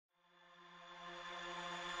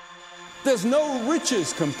There's no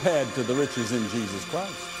riches compared to the riches in Jesus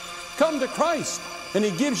Christ. Come to Christ, and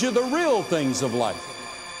He gives you the real things of life.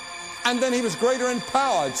 And then He was greater in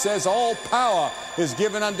power. It says all power is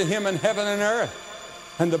given unto Him in heaven and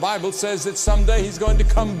earth. And the Bible says that someday He's going to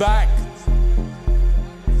come back.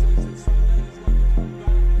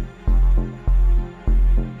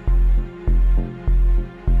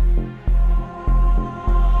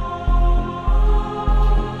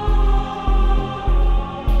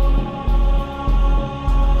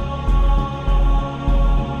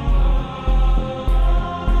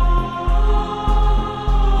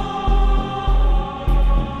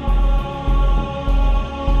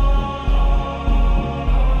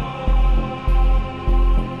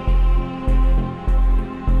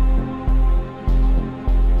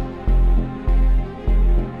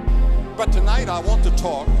 But tonight I want to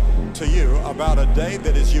talk to you about a day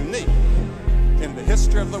that is unique in the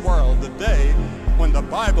history of the world, the day when the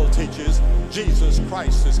Bible teaches Jesus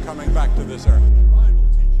Christ is coming back to this earth. The Bible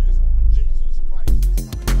teaches Jesus Christ is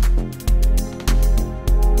coming back.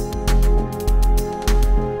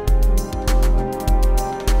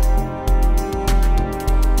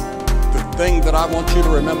 The thing that I want you to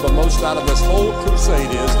remember most out of this whole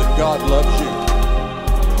crusade is that God loves you.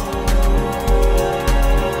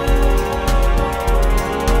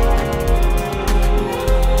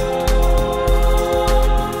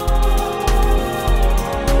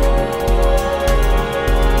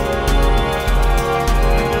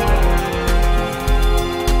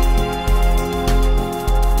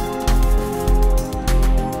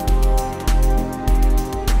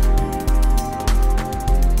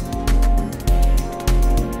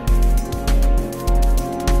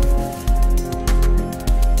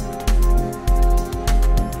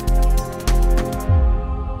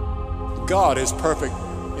 God is perfect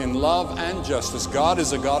in love and justice. God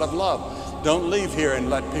is a God of love. Don't leave here and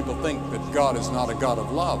let people think that God is not a God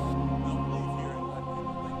of love.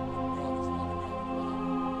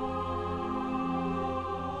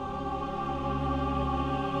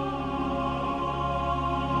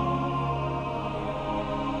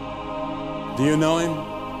 Do you know Him?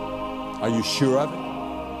 Are you sure of it?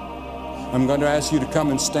 I'm going to ask you to come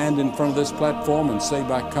and stand in front of this platform and say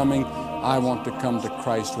by coming, I want to come to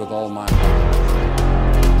Christ with all my heart.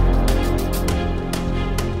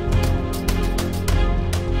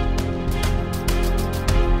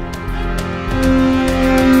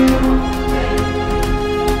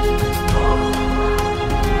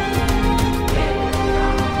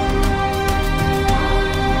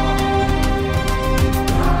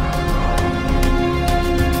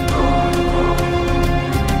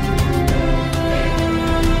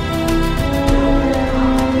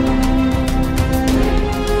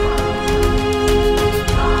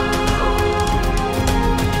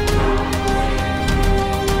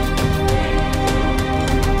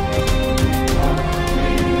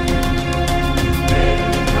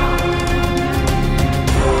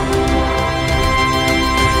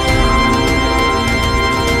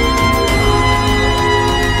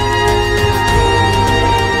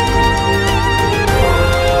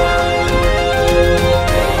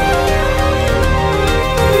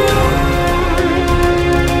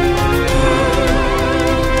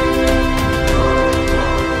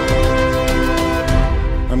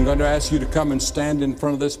 I'm going to ask you to come and stand in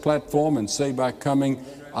front of this platform and say by coming,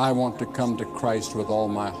 I want to come to Christ with all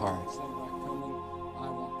my heart.